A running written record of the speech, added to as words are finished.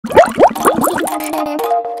Hello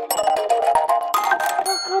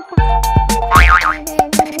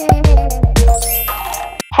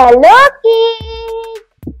kids!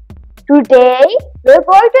 Today we're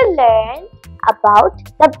going to learn about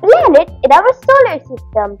the planets in our solar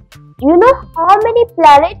system. Do you know how many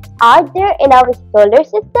planets are there in our solar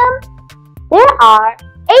system? There are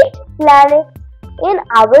 8 planets in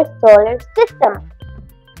our solar system.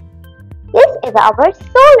 This is our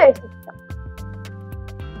solar system.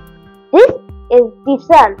 This is the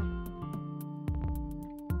Sun,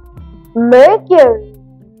 Mercury,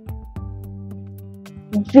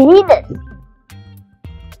 Venus,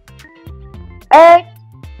 Earth,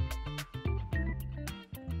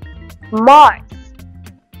 Mars,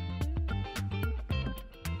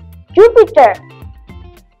 Jupiter,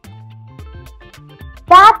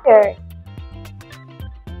 Saturn,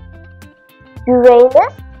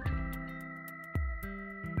 Uranus,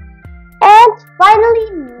 and finally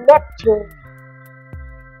Neptune.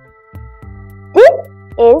 This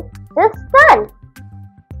is the Sun.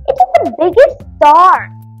 It is the biggest star.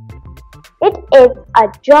 It is a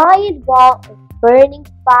giant ball of burning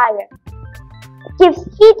fire. It gives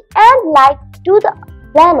heat and light to the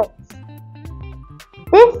planets.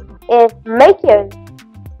 This is Mercury.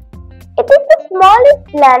 It is the smallest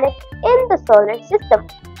planet in the solar system.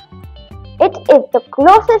 It is the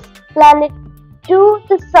closest planet to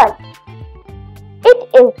the Sun. It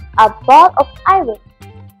is a ball of iron.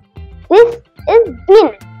 This is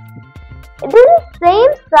Venus. It is the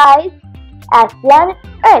same size as planet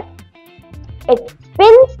Earth. It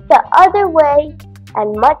spins the other way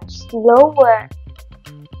and much slower.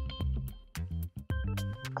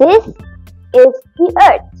 This is the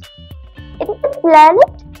Earth. It is the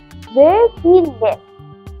planet where we live.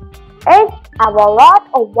 Earth has a lot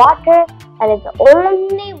of water and is the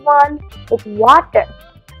only one with water.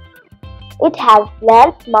 It has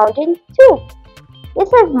land mountains too.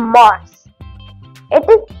 This is Mars. It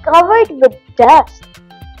is covered with dust.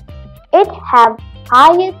 It has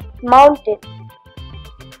highest mountain.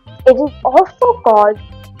 It is also called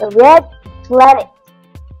the red planet.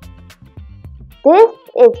 This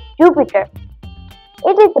is Jupiter.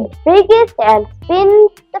 It is the biggest and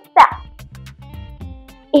spins the fastest.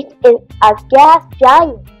 It is a gas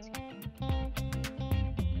giant.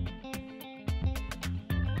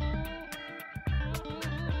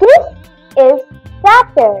 This is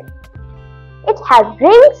Saturn. It has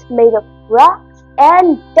rings made of rocks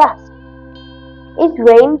and dust. It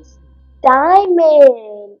rains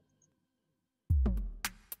diamonds.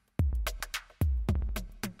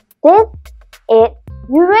 This is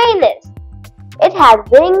Uranus. It has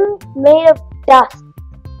rings made of dust.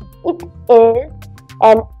 It is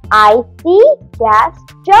an icy gas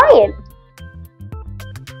giant.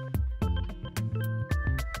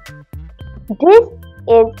 This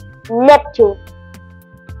is Neptune.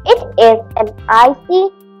 It is an icy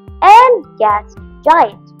and gas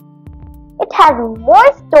giant. It has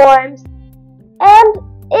more storms and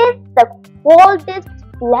is the coldest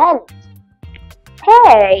planet.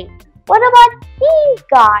 Hey, what about these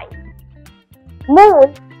guys?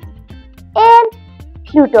 Moon and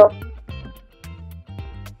Pluto.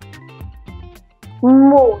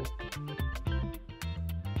 Moon.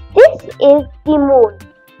 This is the Moon.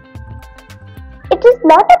 It is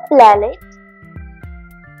not a planet.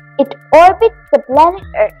 It orbits the planet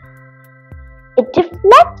Earth. It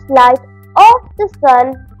reflects light of the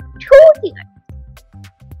Sun to the Earth.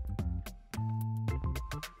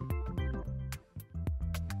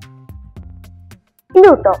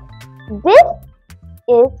 Pluto. This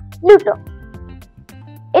is Pluto.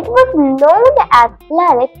 It was known as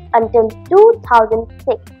planet until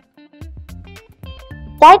 2006.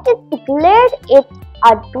 Scientists declared it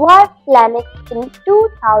a dwarf planet in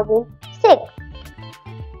 2006.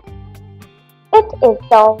 It is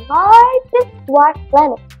the largest dwarf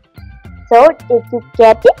planet. So, did you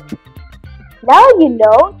get it? Now you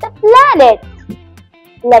know the planets.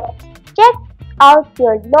 Let's check out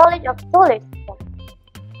your knowledge of solar system.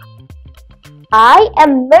 I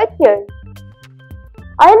am Mercury.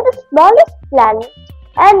 I am the smallest planet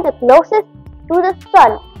and the closest to the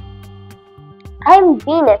Sun. I am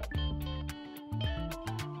Venus.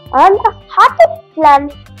 I am the hottest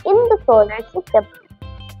planet in the solar system.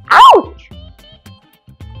 Ouch!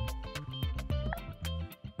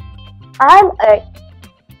 I am Earth.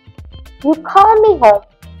 You call me home.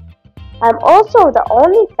 I am also the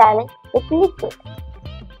only planet with liquid.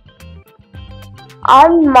 I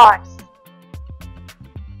am Mars.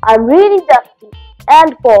 I am really dusty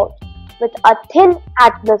and cold with a thin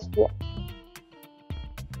atmosphere.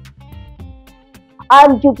 I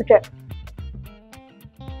am Jupiter.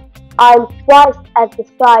 I'm twice as the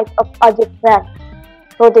size of other plants,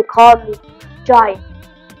 so they call me giant.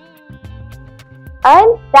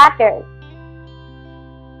 I'm Saturn.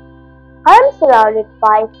 I'm surrounded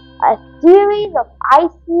by a series of icy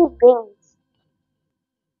rings.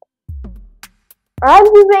 I'm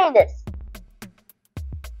Uranus.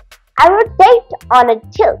 I rotate on a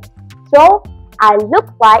tilt, so I look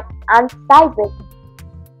like I'm sideways.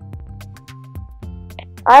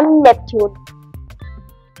 I'm Neptune.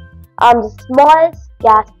 I'm the smallest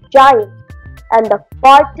gas giant and the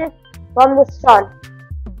farthest from the sun.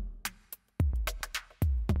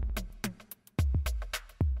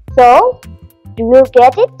 So, do you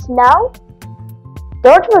get it now?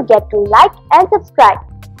 Don't forget to like and subscribe.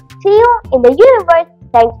 See you in the universe.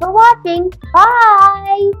 Thanks for watching.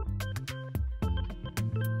 Bye.